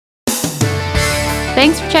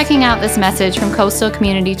Thanks for checking out this message from Coastal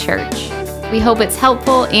Community Church. We hope it's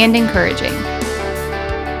helpful and encouraging.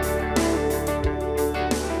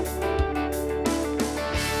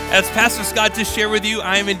 As Pastor Scott just shared with you,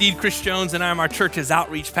 I am indeed Chris Jones, and I am our church's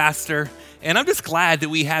outreach pastor. And I'm just glad that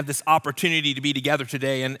we have this opportunity to be together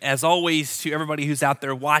today. And as always, to everybody who's out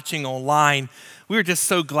there watching online, we're just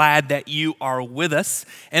so glad that you are with us.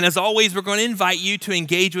 And as always, we're going to invite you to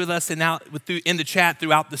engage with us in the chat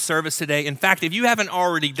throughout the service today. In fact, if you haven't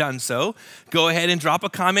already done so, go ahead and drop a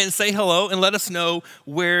comment and say hello and let us know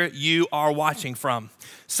where you are watching from.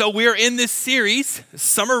 So we're in this series,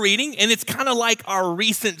 Summer Reading, and it's kind of like our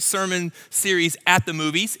recent sermon series at the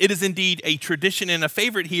movies. It is indeed a tradition and a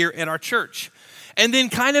favorite here at our church. And then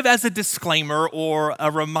kind of as a disclaimer or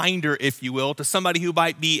a reminder, if you will, to somebody who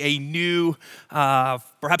might be a new,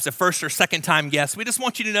 perhaps a first or second time guest, we just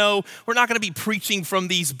want you to know we're not going to be preaching from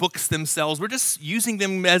these books themselves. We're just using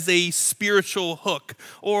them as a spiritual hook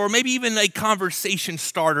or maybe even a conversation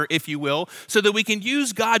starter, if you will, so that we can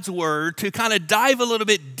use God's word to kind of dive a little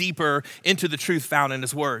bit deeper into the truth found in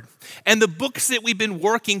his word. And the books that we've been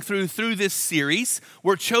working through this series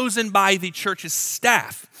were chosen by the church's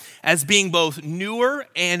staff as being both newer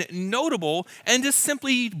and notable, and just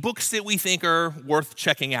simply books that we think are worth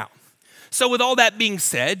checking out. So with all that being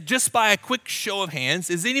said, just by a quick show of hands,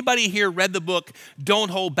 has anybody here read the book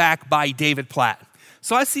Don't Hold Back by David Platt?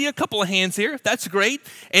 So I see a couple of hands here. That's great.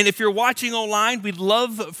 And if you're watching online, we'd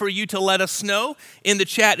love for you to let us know in the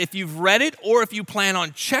chat if you've read it or if you plan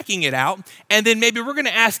on checking it out. And then maybe we're going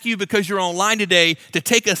to ask you, because you're online today, to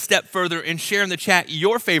take a step further and share in the chat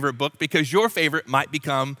your favorite book, because your favorite might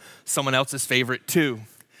become someone else's favorite too.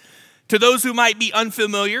 To those who might be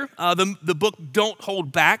unfamiliar, the book Don't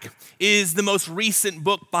Hold Back is the most recent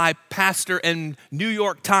book by pastor and New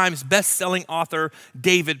York Times bestselling author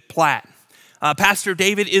David Platt. Pastor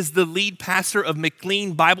David is the lead pastor of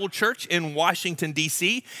McLean Bible Church in Washington,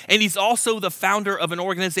 D.C., and he's also the founder of an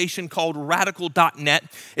organization called Radical.net.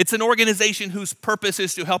 It's an organization whose purpose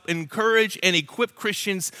is to help encourage and equip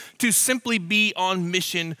Christians to simply be on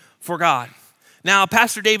mission for God. Now,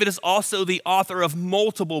 Pastor David is also the author of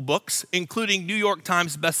multiple books, including New York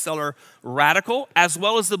Times bestseller Radical, as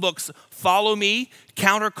well as the books Follow Me,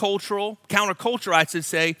 Counterculture, I should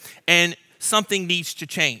say, and Something Needs to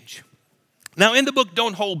Change. Now, in the book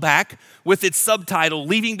Don't Hold Back, with its subtitle,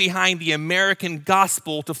 Leaving Behind the American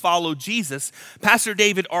Gospel to Follow Jesus, Pastor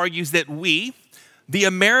David argues that we, the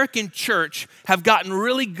American church, have gotten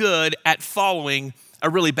really good at following a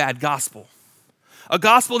really bad gospel. A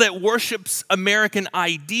gospel that worships American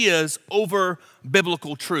ideas over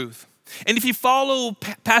biblical truth. And if you follow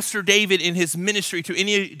Pastor David in his ministry to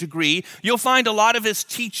any degree, you'll find a lot of his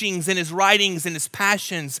teachings and his writings and his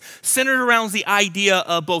passions centered around the idea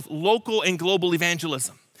of both local and global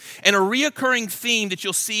evangelism. And a reoccurring theme that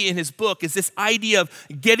you'll see in his book is this idea of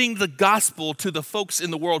getting the gospel to the folks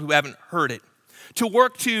in the world who haven't heard it, to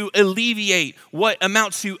work to alleviate what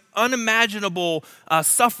amounts to unimaginable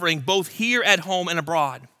suffering both here at home and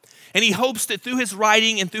abroad. And he hopes that through his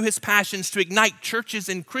writing and through his passions to ignite churches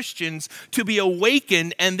and Christians to be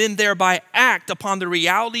awakened and then thereby act upon the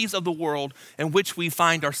realities of the world in which we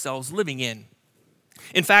find ourselves living in.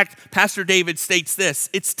 In fact, Pastor David states this: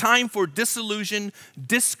 it's time for disillusioned,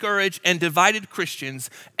 discouraged, and divided Christians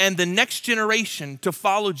and the next generation to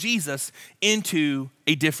follow Jesus into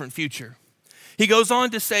a different future. He goes on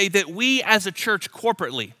to say that we as a church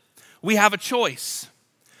corporately, we have a choice.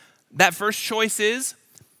 That first choice is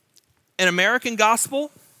an American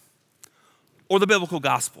gospel or the biblical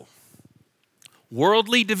gospel,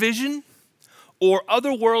 worldly division or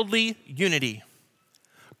otherworldly unity,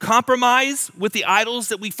 compromise with the idols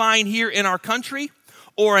that we find here in our country,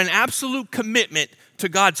 or an absolute commitment to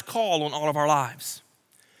God's call on all of our lives.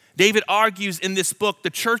 David argues in this book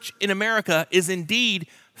the church in America is indeed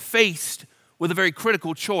faced with a very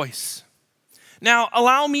critical choice. Now,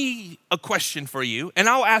 allow me a question for you, and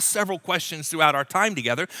I'll ask several questions throughout our time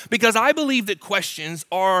together, because I believe that questions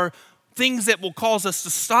are things that will cause us to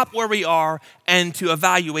stop where we are and to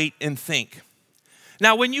evaluate and think.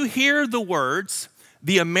 Now, when you hear the words,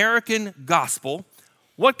 the American gospel,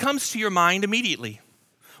 what comes to your mind immediately?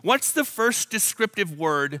 What's the first descriptive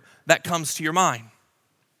word that comes to your mind?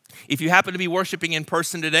 If you happen to be worshiping in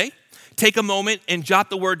person today, take a moment and jot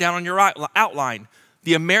the word down on your outline.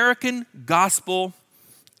 The American gospel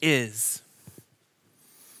is.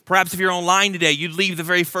 Perhaps if you're online today, you'd leave the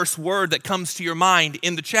very first word that comes to your mind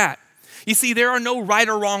in the chat. You see, there are no right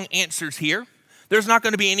or wrong answers here. There's not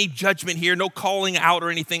going to be any judgment here, no calling out or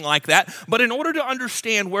anything like that. But in order to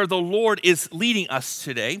understand where the Lord is leading us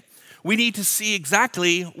today, we need to see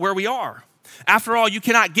exactly where we are. After all, you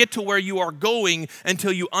cannot get to where you are going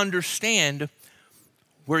until you understand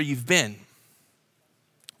where you've been.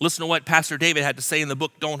 Listen to what Pastor David had to say in the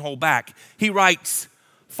book, Don't Hold Back. He writes,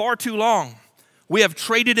 "Far too long, we have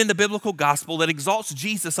traded in the biblical gospel that exalts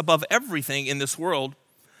Jesus above everything in this world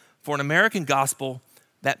for an American gospel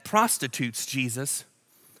that prostitutes Jesus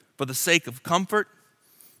for the sake of comfort,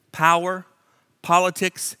 power,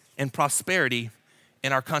 politics, and prosperity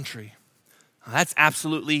in our country." That's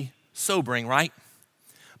absolutely sobering, right?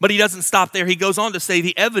 But he doesn't stop there. He goes on to say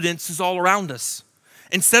the evidence is all around us.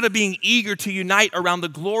 Instead of being eager to unite around the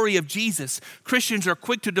glory of Jesus, Christians are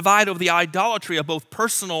quick to divide over the idolatry of both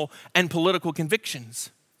personal and political convictions.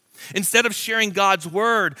 Instead of sharing God's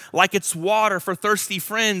word like it's water for thirsty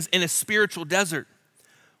friends in a spiritual desert,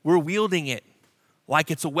 we're wielding it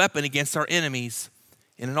like it's a weapon against our enemies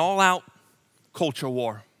in an all-out culture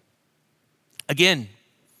war. Again,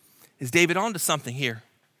 is David onto something here?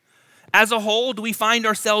 As a whole, do we find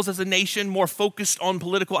ourselves as a nation more focused on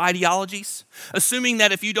political ideologies, assuming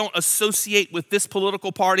that if you don't associate with this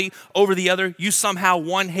political party over the other, you somehow,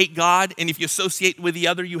 one, hate God, and if you associate with the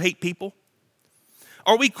other, you hate people?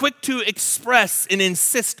 Are we quick to express and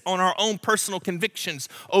insist on our own personal convictions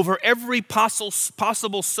over every possible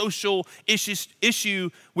social issue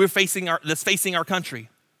that's facing our country?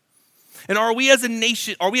 And are we a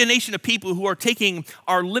nation of people who are taking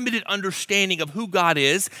our limited understanding of who God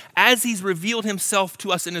is as he's revealed himself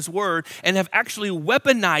to us in his word and have actually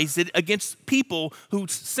weaponized it against people who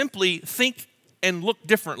simply think and look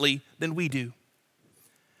differently than we do?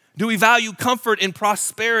 Do we value comfort and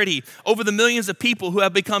prosperity over the millions of people who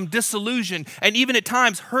have become disillusioned and even at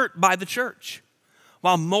times hurt by the church?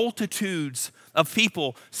 While multitudes of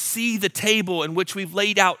people see the table in which we've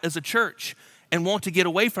laid out as a church and want to get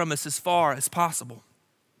away from us as far as possible?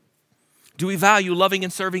 Do we value loving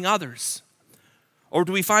and serving others? Or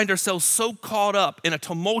do we find ourselves so caught up in a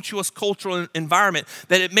tumultuous cultural environment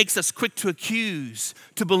that it makes us quick to accuse,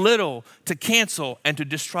 to belittle, to cancel, and to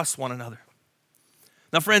distrust one another?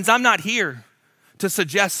 Now, friends, I'm not here to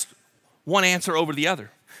suggest one answer over the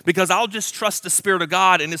other, because I'll just trust the Spirit of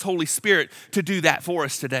God and his Holy Spirit to do that for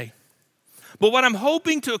us today. But what I'm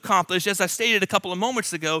hoping to accomplish, as I stated a couple of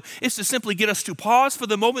moments ago, is to simply get us to pause for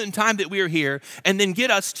the moment in time that we are here and then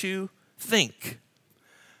get us to think.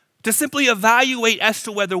 To simply evaluate as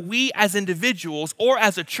to whether we as individuals or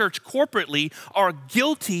as a church corporately are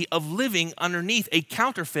guilty of living underneath a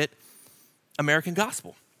counterfeit American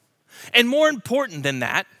gospel. And more important than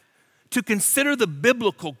that, to consider the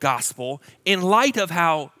biblical gospel in light of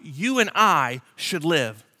how you and I should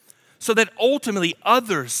live, so that ultimately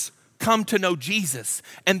others come to know Jesus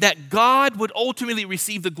and that God would ultimately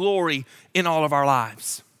receive the glory in all of our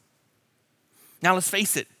lives. Now let's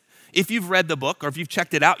face it, if you've read the book or if you've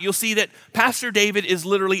checked it out, you'll see that Pastor David is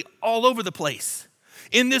literally all over the place.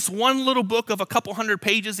 In this one little book of a couple hundred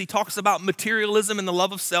pages, he talks about materialism and the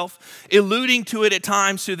love of self, alluding to it at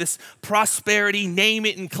times to this prosperity, name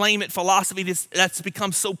it and claim it philosophy that's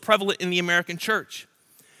become so prevalent in the American church.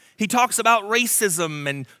 He talks about racism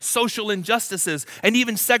and social injustices and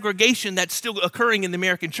even segregation that's still occurring in the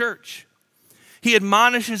American church. He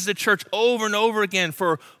admonishes the church over and over again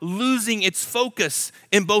for losing its focus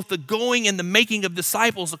in both the going and the making of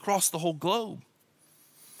disciples across the whole globe.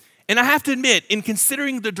 And I have to admit, in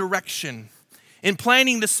considering the direction, in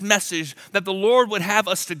planning this message that the Lord would have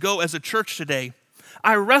us to go as a church today,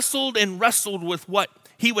 I wrestled with what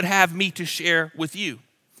he would have me to share with you.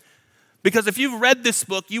 Because if you've read this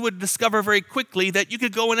book, you would discover very quickly that you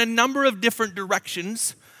could go in a number of different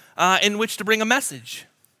directions in which to bring a message.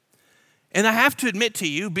 And I have to admit to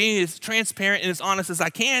you, being as transparent and as honest as I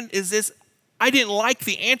can, is this: I didn't like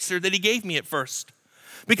the answer that he gave me at first.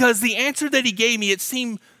 Because the answer that he gave me, it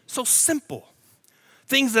seemed so simple.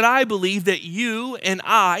 Things that I believe that you and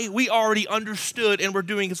we already understood and were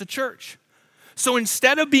doing as a church. So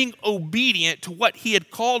instead of being obedient to what he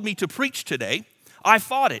had called me to preach today, I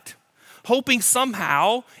fought it, hoping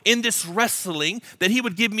somehow in this wrestling that he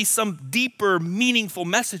would give me some deeper, meaningful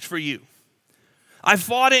message for you. I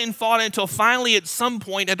fought it until finally at some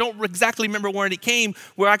point, I don't exactly remember when it came,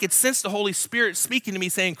 where I could sense the Holy Spirit speaking to me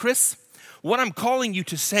saying, "Chris, what I'm calling you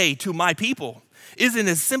to say to my people isn't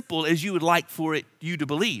as simple as you would like for you to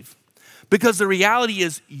believe. Because the reality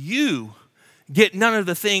is you get none of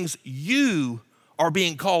the things you are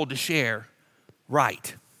being called to share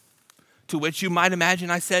right." To which you might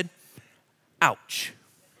imagine I said, ouch.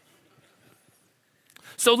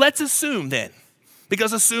 So let's assume then,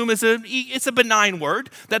 because assume is a benign word,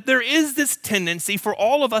 that there is this tendency for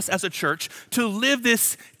all of us as a church to live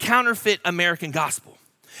this counterfeit American gospel.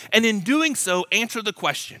 And in doing so, answer the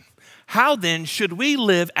question: How then should we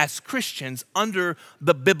live as Christians under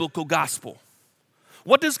the biblical gospel?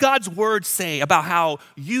 What does God's word say about how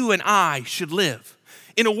you and I should live?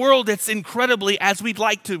 In a world that's incredibly, as we'd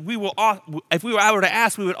like to, if we were to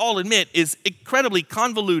ask, we would all admit, is incredibly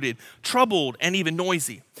convoluted, troubled, and even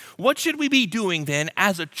noisy. What should we be doing then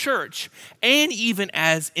as a church and even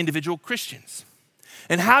as individual Christians?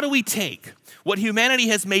 And how do we take what humanity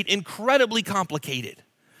has made incredibly complicated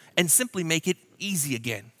and simply make it easy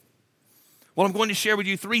again? Well, I'm going to share with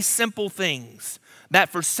you 3 simple things that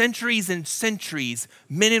for centuries and centuries,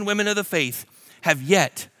 men and women of the faith have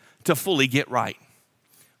yet to fully get right.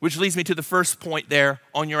 Which leads me to the first point there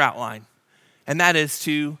on your outline, and that is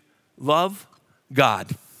to love God.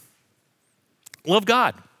 Love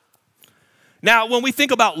God. Now, when we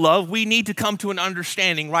think about love, we need to come to an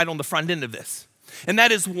understanding right on the front end of this. And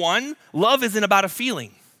that is, one, love isn't about a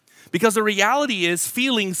feeling. Because the reality is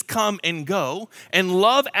feelings come and go, and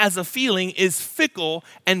love as a feeling is fickle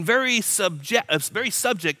and very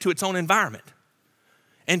subject to its own environment.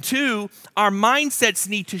 And 2, our mindsets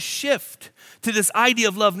need to shift to this idea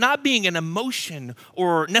of love not being an emotion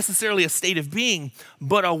or necessarily a state of being,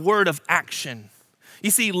 but a word of action.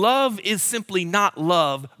 You see, love is simply not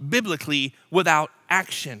love biblically without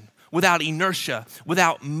action, without inertia,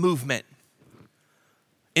 without movement.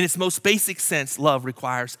 In its most basic sense, love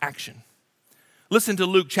requires action. Listen to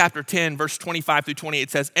Luke chapter 10, verse 25 through 28. It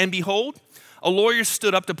says, "And behold, a lawyer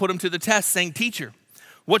stood up to put him to the test, saying, 'Teacher,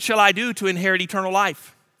 what shall I do to inherit eternal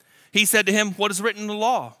life?' He said to him, 'What is written in the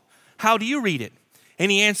law? How do you read it?' And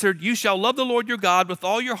he answered, 'You shall love the Lord your God with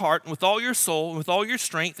all your heart and with all your soul and with all your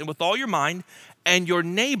strength and with all your mind, and your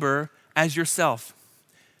neighbor as yourself.'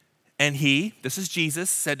 And he," this is Jesus,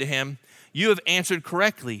 "said to him, 'You have answered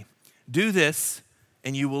correctly. Do this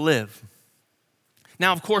and you will live.'"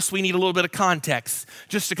 Now, of course, we need a little bit of context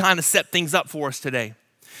just to kind of set things up for us today.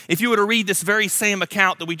 If you were to read this very same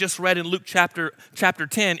account that we just read in Luke chapter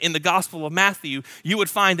 10 in the Gospel of Matthew, you would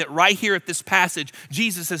find that right here at this passage,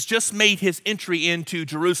 Jesus has just made his entry into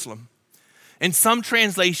Jerusalem. And some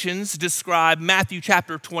translations describe Matthew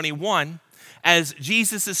chapter 21 as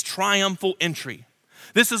Jesus' triumphal entry.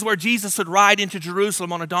 This is where Jesus would ride into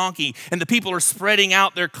Jerusalem on a donkey, and the people are spreading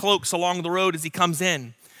out their cloaks along the road as he comes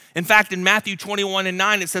in. In fact, in Matthew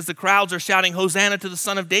 21:9, it says the crowds are shouting, "Hosanna to the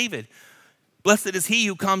Son of David. Blessed is he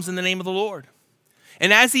who comes in the name of the Lord."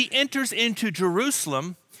 And as he enters into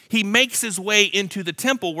Jerusalem, he makes his way into the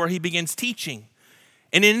temple where he begins teaching.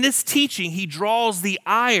 And in this teaching, he draws the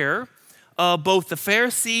ire of both the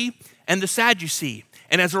Pharisee and the Sadducee.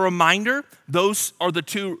 And as a reminder, those are the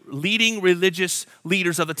 2 leading religious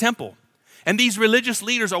leaders of the temple. And these religious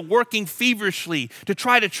leaders are working feverishly to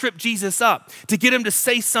try to trip Jesus up, to get him to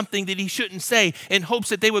say something that he shouldn't say in hopes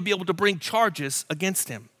that they would be able to bring charges against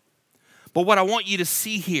him. But what I want you to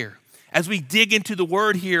see here, as we dig into the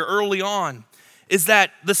word here early on, is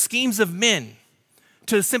that the schemes of men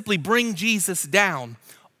to simply bring Jesus down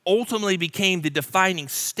ultimately became the defining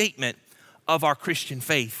statement of our Christian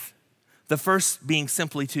faith. The first being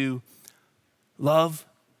simply to love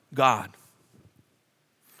God.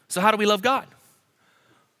 So how do we love God?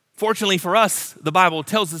 Fortunately for us, the Bible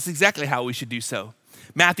tells us exactly how we should do so.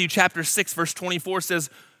 Matthew chapter 6, verse 24 says,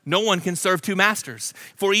 "No one can serve 2 masters,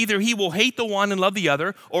 for either he will hate the one and love the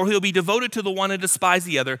other, or he'll be devoted to the one and despise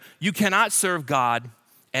the other. You cannot serve God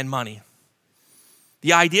and money."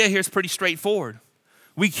 The idea here is pretty straightforward.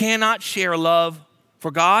 We cannot share a love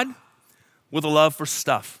for God with a love for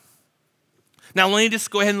stuff. Now, let me just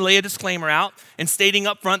go ahead and lay a disclaimer out and stating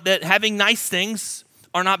up front that having nice things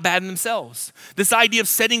are not bad in themselves. This idea of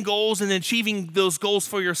setting goals and achieving those goals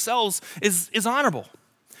for yourselves is honorable.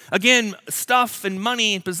 Again, stuff and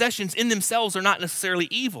money and possessions in themselves are not necessarily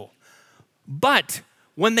evil. But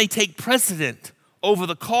when they take precedent over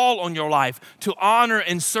the call on your life to honor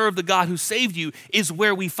and serve the God who saved you is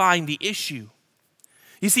where we find the issue.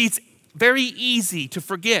 You see, it's very easy to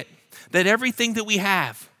forget that everything that we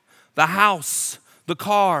have, the house, the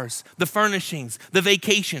cars, the furnishings, the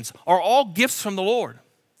vacations, are all gifts from the Lord.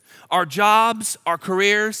 Our jobs, our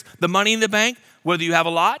careers, the money in the bank, whether you have a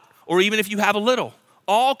lot or even if you have a little,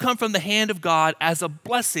 all come from the hand of God as a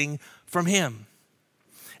blessing from him.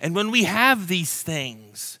 And when we have these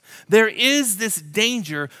things, there is this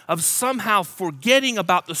danger of somehow forgetting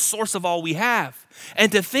about the source of all we have and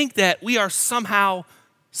to think that we are somehow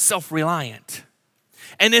self-reliant.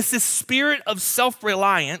 And it's this spirit of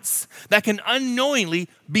self-reliance that can unknowingly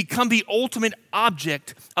become the ultimate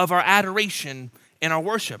object of our adoration and our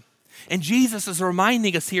worship. And Jesus is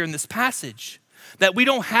reminding us here in this passage that we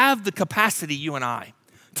don't have the capacity, you and I,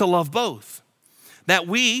 to love both. That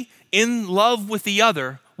we, in love with the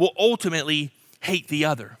other, will ultimately hate the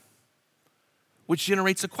other. which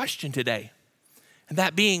generates a question today. And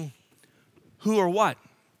that being, who or what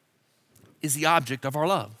is the object of our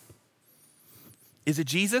love? Is it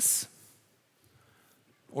Jesus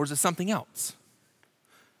or is it something else?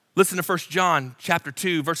 Listen to 1 John chapter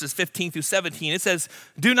 2, verses 15 through 17. It says,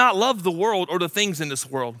 do not love the world or the things in this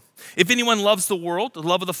world. If anyone loves the world, the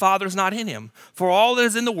love of the Father is not in him. For all that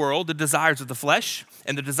is in the world, the desires of the flesh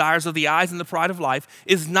and the desires of the eyes and the pride of life,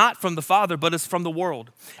 is not from the Father, but is from the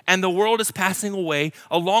world. And the world is passing away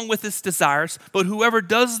along with its desires, but whoever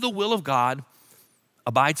does the will of God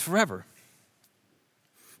abides forever.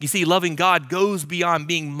 You see, loving God goes beyond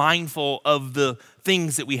being mindful of the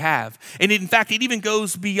things that we have. And in fact, it even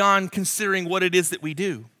goes beyond considering what it is that we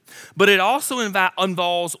do. But it also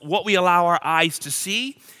involves what we allow our eyes to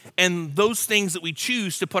see and those things that we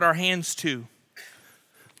choose to put our hands to.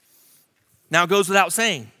 Now, it goes without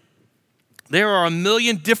saying, there are a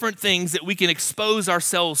million different things that we can expose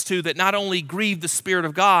ourselves to that not only grieve the Spirit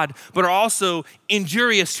of God, but are also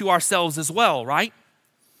injurious to ourselves as well, right?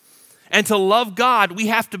 And to love God, we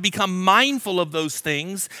have to become mindful of those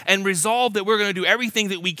things and resolve that we're going to do everything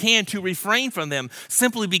that we can to refrain from them,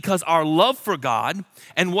 simply because our love for God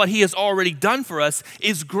and what He has already done for us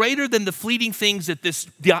is greater than the fleeting things that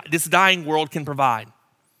this dying world can provide.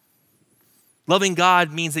 Loving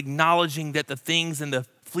God means acknowledging that the things and the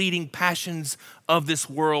fleeting passions of this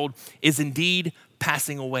world is indeed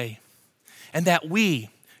passing away. And that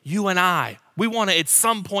you and I, we want to at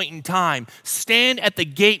some point in time stand at the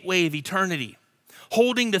gateway of eternity,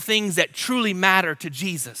 holding the things that truly matter to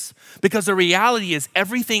Jesus. Because the reality is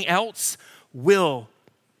everything else will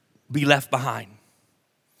be left behind.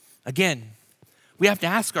 Again, we have to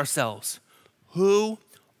ask ourselves, who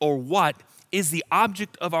or what is the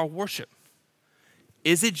object of our worship?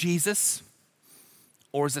 Is it Jesus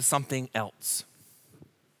or is it something else?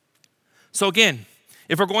 So again,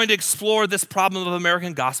 if we're going to explore this problem of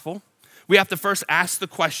American gospel, we have to first ask the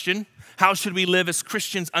question, how should we live as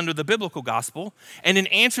Christians under the biblical gospel? And in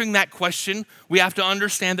answering that question, we have to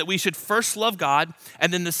understand that we should first love God,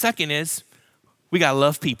 and then the second is, we gotta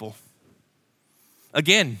love people.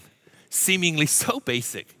 Again, seemingly so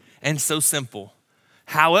basic and so simple.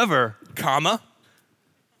 However,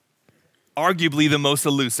 arguably the most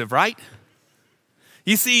elusive, right?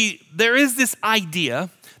 You see, there is this idea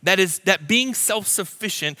that being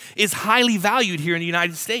self-sufficient is highly valued here in the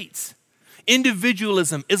United States.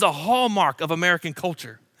 Individualism is a hallmark of American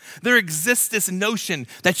culture. There exists this notion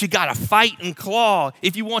that you gotta fight and claw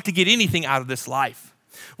if you want to get anything out of this life.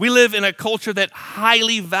 We live in a culture that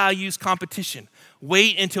highly values competition.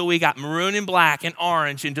 Wait until we got maroon and black and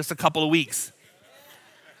orange in just a couple of weeks.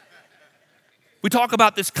 We talk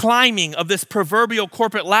about this climbing of this proverbial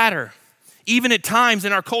corporate ladder, even at times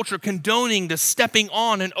in our culture condoning the stepping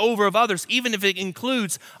on and over of others, even if it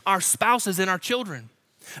includes our spouses and our children.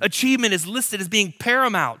 Achievement is listed as being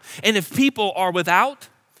paramount. And if people are without,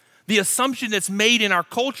 the assumption that's made in our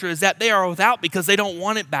culture is that they are without because they don't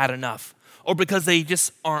want it bad enough or because they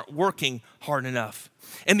just aren't working hard enough.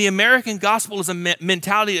 And the American gospel is a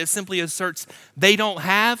mentality that simply asserts they don't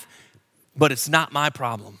have, but it's not my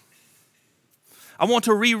problem. I want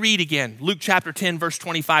to reread again Luke chapter 10, verse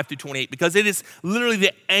 25 through 28, because it is literally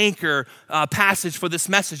the anchor passage for this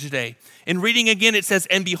message today. In reading again, it says,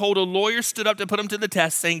 and behold, a lawyer stood up to put him to the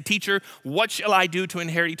test, saying, teacher, what shall I do to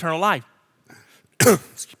inherit eternal life?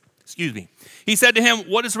 Excuse me. He said to him,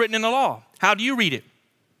 what is written in the law? How do you read it?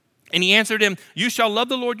 And he answered him, you shall love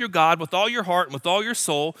the Lord your God with all your heart and with all your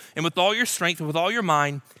soul and with all your strength and with all your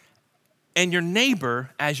mind, and your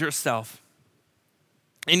neighbor as yourself.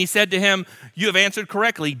 And he said to him, you have answered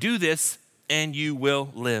correctly. Do this and you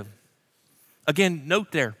will live. Again,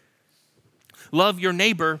 note there, love your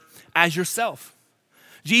neighbor as yourself.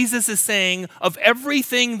 Jesus is saying of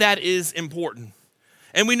everything that is important,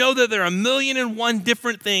 and we know that there are 1,000,001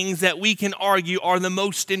 different things that we can argue are the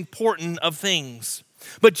most important of things.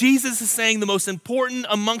 But Jesus is saying the most important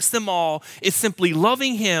amongst them all is simply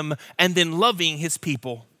loving him and then loving his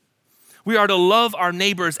people. We are to love our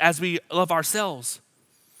neighbors as we love ourselves.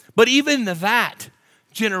 But even that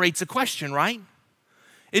generates a question, right?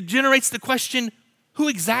 It generates the question, who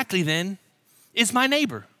exactly then is my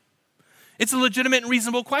neighbor? It's a legitimate and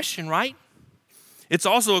reasonable question, right? It's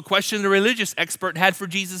also a question the religious expert had for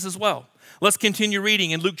Jesus as well. Let's continue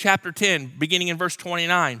reading in Luke chapter 10, beginning in verse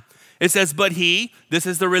 29. It says, but he, this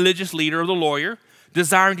is the religious leader or the lawyer,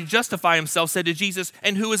 desiring to justify himself, said to Jesus,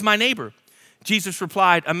 and who is my neighbor? Jesus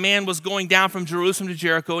replied, a man was going down from Jerusalem to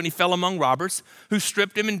Jericho, and he fell among robbers, who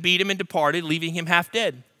stripped him and beat him and departed, leaving him half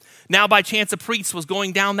dead. Now by chance a priest was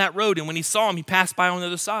going down that road, and when he saw him, he passed by on the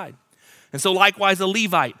other side. And so likewise a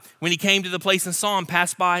Levite, when he came to the place and saw him,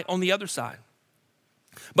 passed by on the other side.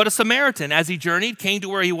 But a Samaritan, as he journeyed, came to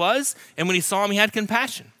where he was, and when he saw him, he had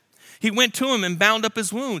compassion. He went to him and bound up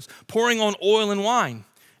his wounds, pouring on oil and wine.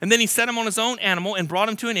 And then he set him on his own animal and brought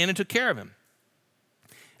him to an inn and took care of him.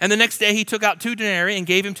 And the next day he took out 2 denarii and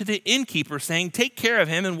gave him to the innkeeper, saying, "Take care of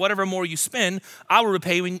him, and whatever more you spend, I will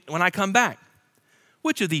repay when I come back."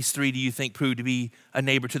 Which of these 3 do you think proved to be a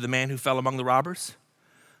neighbor to the man who fell among the robbers?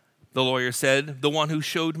 The lawyer said, "The one who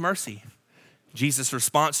showed mercy." Jesus'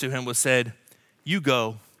 response to him was said, "You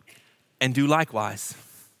go and do likewise."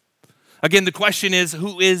 Again, the question is,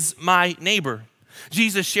 who is my neighbor?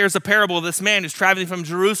 Jesus shares a parable of this man who's traveling from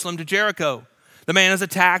Jerusalem to Jericho. The man is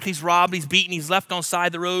attacked, he's robbed, he's beaten, he's left on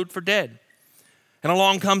side the road for dead. And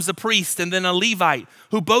along comes a priest and then a Levite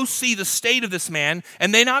who both see the state of this man,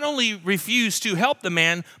 and they not only refuse to help the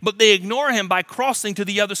man, but they ignore him by crossing to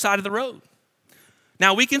the other side of the road.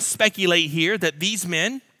 Now, we can speculate here that these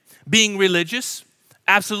men, being religious,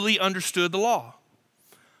 absolutely understood the law.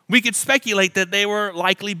 We could speculate that they were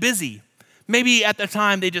likely busy. Maybe at the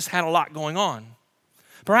time they just had a lot going on.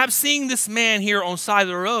 Perhaps seeing this man here on the side of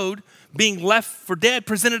the road being left for dead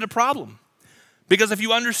presented a problem. Because if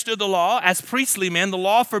you understood the law, as priestly men, the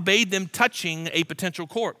law forbade them touching a potential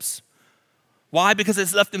corpse. Why? Because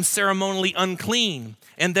it's left them ceremonially unclean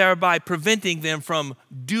and thereby preventing them from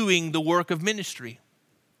doing the work of ministry.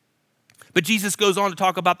 But Jesus goes on to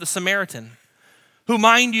talk about the Samaritan, who,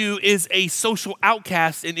 mind you, is a social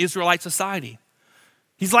outcast in Israelite society.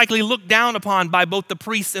 He's likely looked down upon by both the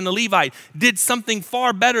priest and the Levite, did something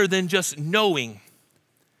far better than just knowing.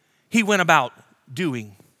 He went about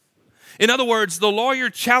doing. In other words, the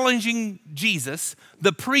lawyer challenging Jesus,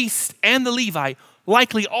 the priest and the Levite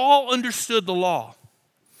likely all understood the law.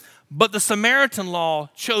 But the Samaritan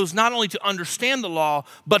law chose not only to understand the law,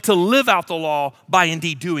 but to live out the law by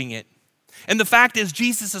indeed doing it. And the fact is,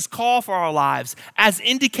 Jesus' call for our lives, as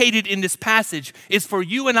indicated in this passage, is for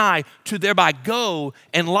you and I to thereby go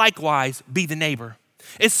and likewise be the neighbor,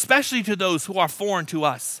 especially to those who are foreign to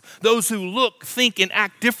us, those who look, think, and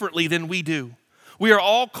act differently than we do. We are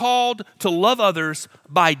all called to love others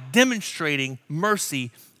by demonstrating mercy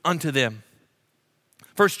unto them.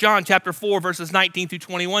 1 John chapter 4, verses 19 through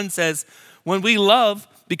 21 says, "When we love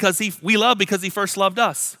because he first loved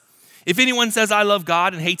us. If anyone says, 'I love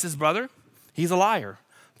God,' and hates his brother, he's a liar.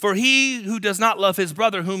 For he who does not love his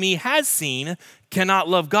brother whom he has seen cannot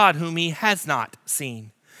love God whom he has not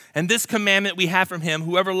seen. And this commandment we have from him,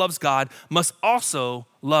 whoever loves God must also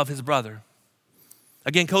love his brother."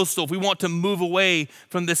 Again, Coastal, if we want to move away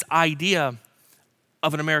from this idea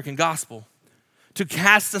of an American gospel, to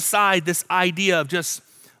cast aside this idea of just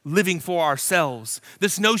living for ourselves,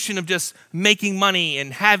 this notion of just making money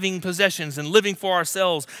and having possessions and living for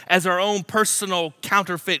ourselves as our own personal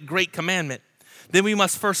counterfeit great commandment, then we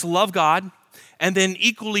must first love God, and then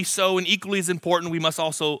equally so and equally as important, we must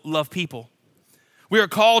also love people. We are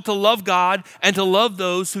called to love God and to love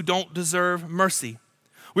those who don't deserve mercy.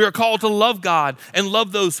 We are called to love God and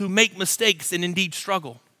love those who make mistakes and indeed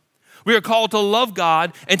struggle. We are called to love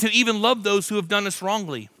God and to even love those who have done us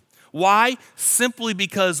wrongly. Why? Simply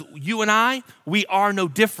because you and I, we are no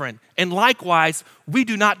different. And likewise, we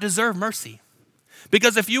do not deserve mercy.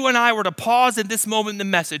 Because if you and I were to pause in this moment in the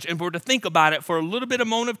message and were to think about it for a little bit of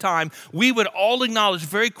moment of time, we would all acknowledge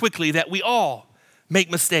very quickly that we all make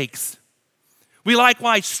mistakes. We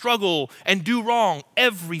likewise struggle and do wrong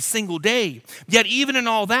every single day. Yet even in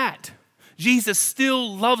all that, Jesus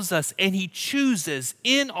still loves us, and he chooses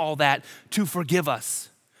in all that to forgive us.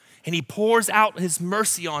 And he pours out his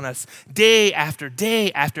mercy on us day after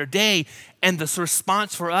day after day. And the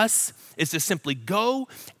response for us is to simply go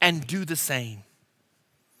and do the same.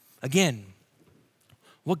 Again,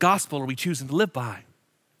 what gospel are we choosing to live by?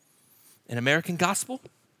 An American gospel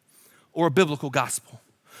or a biblical gospel?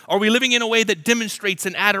 Are we living in a way that demonstrates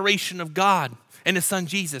an adoration of God and his son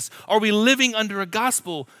Jesus? Are we living under a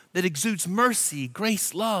gospel that exudes mercy,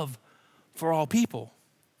 grace, love for all people?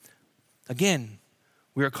 Again,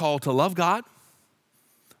 we are called to love God,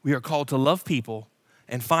 we are called to love people,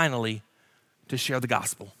 and finally, to share the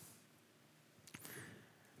gospel.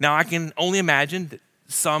 Now, I can only imagine that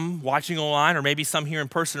some watching online or maybe some here in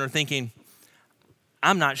person are thinking,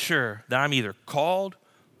 I'm not sure that I'm either called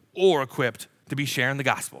or equipped to be sharing the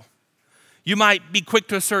gospel. You might be quick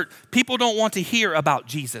to assert, people don't want to hear about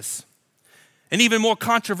Jesus. An even more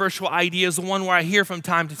controversial idea is the one where I hear from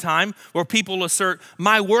time to time where people assert,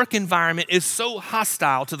 my work environment is so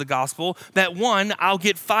hostile to the gospel that 1, I'll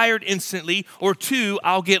get fired instantly, or 2,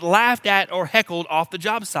 I'll get laughed at or heckled off the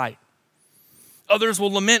job site. Others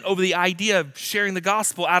will lament over the idea of sharing the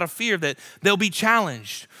gospel out of fear that they'll be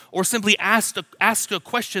challenged or simply asked a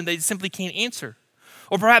question they simply can't answer.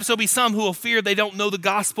 Or perhaps there'll be some who will fear they don't know the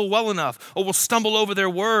gospel well enough, or will stumble over their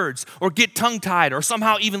words, or get tongue-tied, or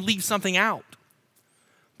somehow even leave something out.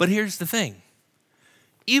 But here's the thing.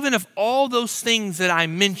 Even if all those things that I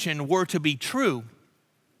mentioned were to be true,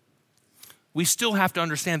 we still have to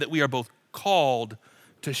understand that we are both called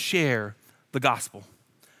to share the gospel.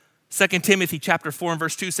 2 Timothy chapter 4 and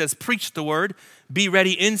verse 2 says, preach the word, be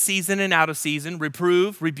ready in season and out of season,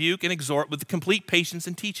 reprove, rebuke, and exhort with complete patience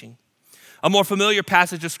and teaching. A more familiar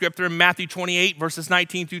passage of scripture in Matthew 28 verses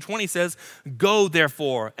 19 through 20 says, go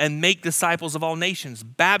therefore and make disciples of all nations,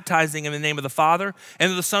 baptizing in the name of the Father and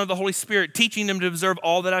of the Son and of the Holy Spirit, teaching them to observe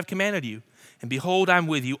all that I've commanded you. And behold, I'm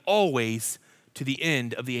with you always to the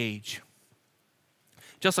end of the age.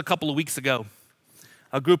 Just a couple of weeks ago,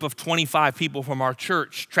 a group of 25 people from our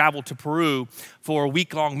church traveled to Peru for a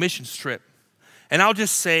week-long missions trip. And I'll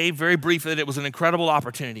just say very briefly that it was an incredible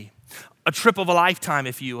opportunity. A trip of a lifetime,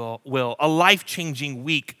 if you will, a life-changing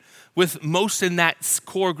week with most in that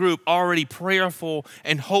core group already prayerful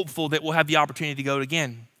and hopeful that we'll have the opportunity to go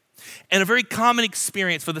again. And a very common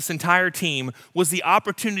experience for this entire team was the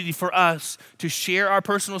opportunity for us to share our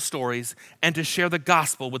personal stories and to share the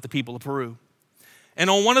gospel with the people of Peru. And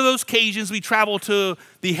on one of those occasions, we traveled to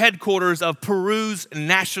the headquarters of Peru's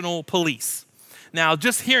National Police. Now,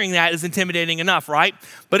 just hearing that is intimidating enough, right?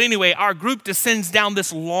 But anyway, our group descends down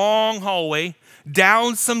this long hallway,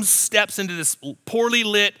 down some steps into this poorly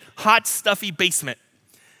lit, hot, stuffy basement.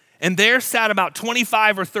 And there sat about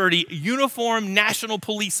 25 or 30 uniformed national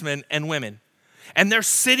policemen and women. And they're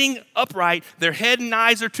sitting upright, their head and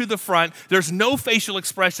eyes are to the front. There's no facial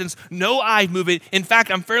expressions, no eye movement. In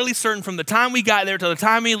fact, I'm fairly certain from the time we got there to the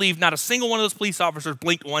time we leave, not a single one of those police officers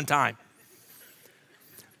blinked one time.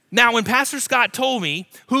 Now, when Pastor Scott told me,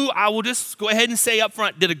 who I will just go ahead and say up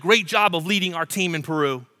front, did a great job of leading our team in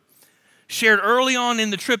Peru, shared early on in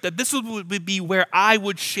the trip that this would be where I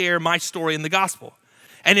would share my story in the gospel.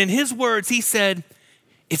 And in his words, he said,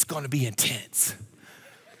 it's going to be intense.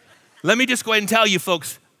 Let me just go ahead and tell you,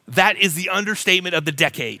 folks, that is the understatement of the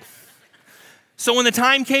decade. So when the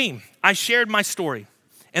time came, I shared my story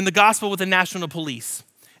and the gospel with the National Police.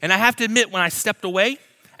 And I have to admit, when I stepped away,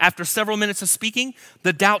 after several minutes of speaking,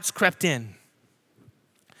 the doubts crept in.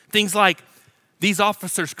 Things like, these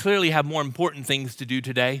officers clearly have more important things to do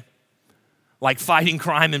today, like fighting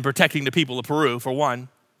crime and protecting the people of Peru, for one.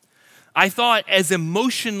 I thought, as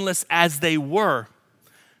emotionless as they were,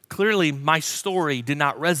 clearly my story did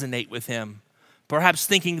not resonate with him, perhaps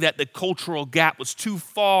thinking that the cultural gap was too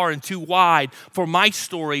far and too wide for my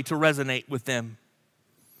story to resonate with them.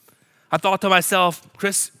 I thought to myself,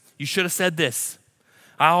 Chris, you should have said this.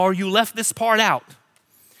 Or you left this part out.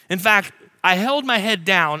 In fact, I held my head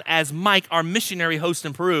down as Mike, our missionary host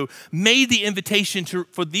in Peru, made the invitation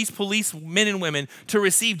for these police men and women to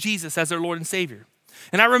receive Jesus as their Lord and Savior.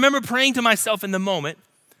 And I remember praying to myself in the moment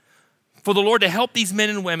for the Lord to help these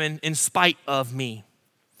men and women in spite of me.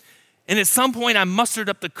 And at some point, I mustered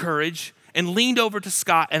up the courage and leaned over to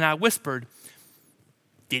Scott and I whispered,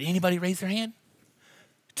 did anybody raise their hand?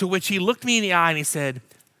 To which he looked me in the eye and he said,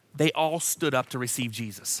 they all stood up to receive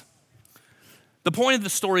Jesus. The point of the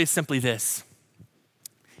story is simply this.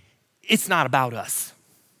 It's not about us.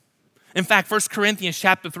 In fact, 1 Corinthians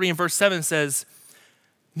chapter 3 and verse 7 says,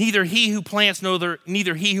 neither he who plants nor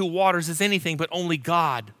neither he who waters is anything, but only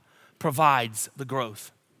God provides the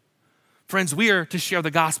growth. Friends, we are to share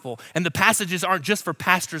the gospel. And the passages aren't just for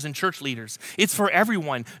pastors and church leaders. It's for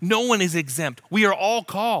everyone. No one is exempt. We are all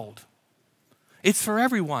called. It's for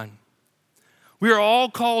everyone. We are all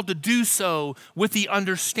called to do so with the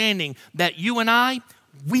understanding that you and I,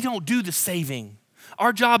 we don't do the saving.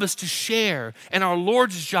 Our job is to share, and our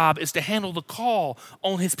Lord's job is to handle the call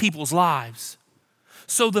on his people's lives.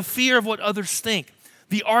 So the fear of what others think,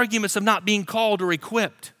 the arguments of not being called or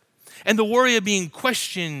equipped, and the worry of being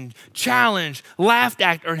questioned, challenged, laughed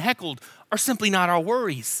at, or heckled are simply not our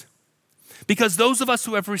worries. Because those of us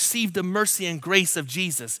who have received the mercy and grace of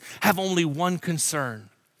Jesus have only one concern.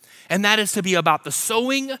 And that is to be about the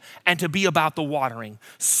sowing and to be about the watering.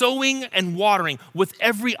 Sowing and watering with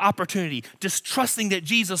every opportunity, just trusting that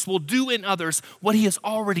Jesus will do in others what he has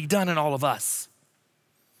already done in all of us.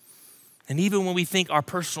 And even when we think our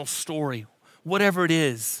personal story, whatever it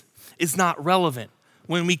is not relevant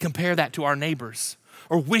when we compare that to our neighbors,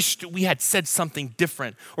 or wished we had said something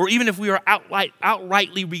different, or even if we are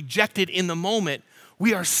outrightly rejected in the moment,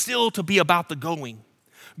 we are still to be about the going.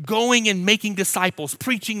 Going and making disciples,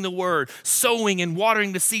 preaching the word, sowing and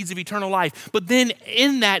watering the seeds of eternal life. But then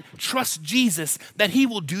in that, trust Jesus that he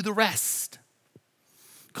will do the rest.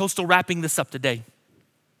 Coastal, wrapping this up today.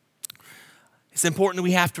 It's important that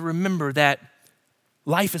we have to remember that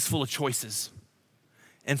life is full of choices.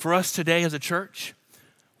 And for us today as a church,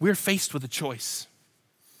 we're faced with a choice.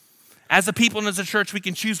 As a people and as a church, we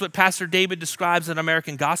can choose what Pastor David describes as an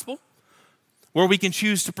American gospel, where we can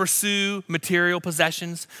choose to pursue material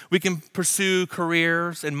possessions. We can pursue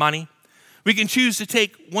careers and money. We can choose to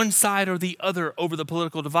take one side or the other over the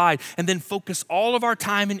political divide and then focus all of our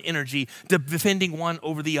time and energy defending one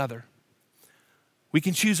over the other. We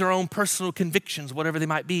can choose our own personal convictions, whatever they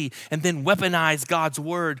might be, and then weaponize God's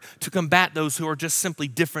word to combat those who are just simply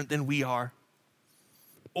different than we are.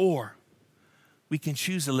 Or we can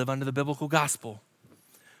choose to live under the biblical gospel,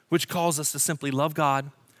 which calls us to simply love God,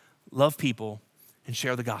 love people, and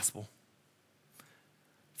share the gospel.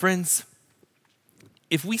 Friends,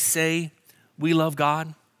 if we say we love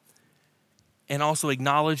God and also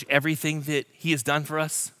acknowledge everything that he has done for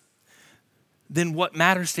us, then what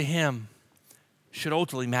matters to him should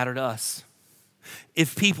ultimately matter to us.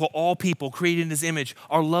 If people, all people created in his image,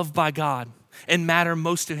 are loved by God and matter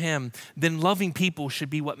most to him, then loving people should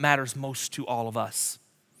be what matters most to all of us.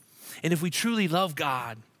 And if we truly love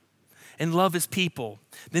God and love his people,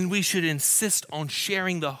 then we should insist on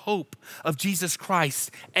sharing the hope of Jesus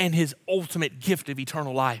Christ and his ultimate gift of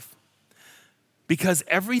eternal life. Because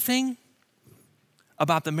everything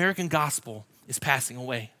about the American gospel is passing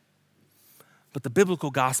away, but the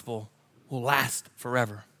biblical gospel will last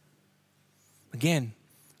forever. Again,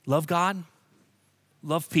 love God,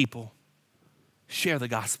 love people, share the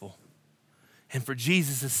gospel. And for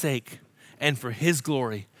Jesus' sake and for his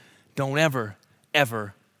glory, don't ever,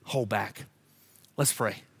 ever hold back. Let's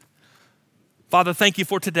pray. Father, thank you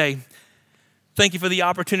for today. Thank you for the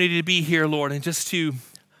opportunity to be here, Lord, and just to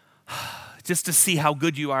see how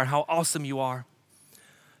good you are, how awesome you are.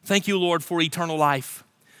 Thank you, Lord, for eternal life.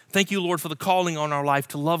 Thank you, Lord, for the calling on our life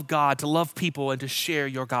to love God, to love people, and to share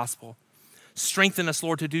your gospel. Strengthen us,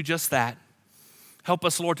 Lord, to do just that. Help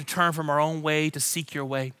us, Lord, to turn from our own way to seek your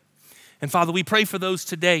way. And Father, we pray for those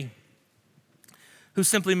today who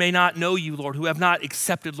simply may not know you, Lord, who have not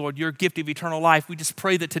accepted, Lord, your gift of eternal life. We just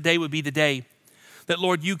pray that today would be the day that,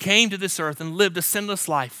 Lord, you came to this earth and lived a sinless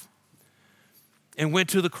life and went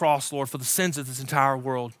to the cross, Lord, for the sins of this entire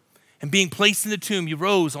world. And being placed in the tomb, you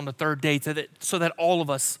rose on the third day so that all of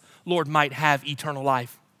us, Lord, might have eternal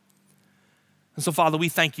life. And so, Father, we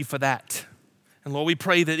thank you for that. And Lord, we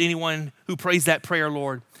pray that anyone who prays that prayer,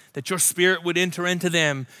 Lord, that your spirit would enter into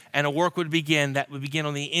them and a work would begin that would begin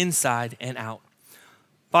on the inside and out.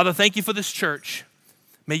 Father, thank you for this church.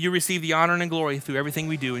 May you receive the honor and glory through everything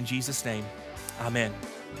we do in Jesus' name. Amen.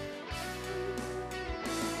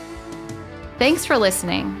 Thanks for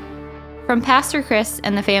listening. From Pastor Chris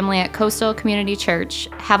and the family at Coastal Community Church,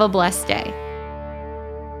 have a blessed day.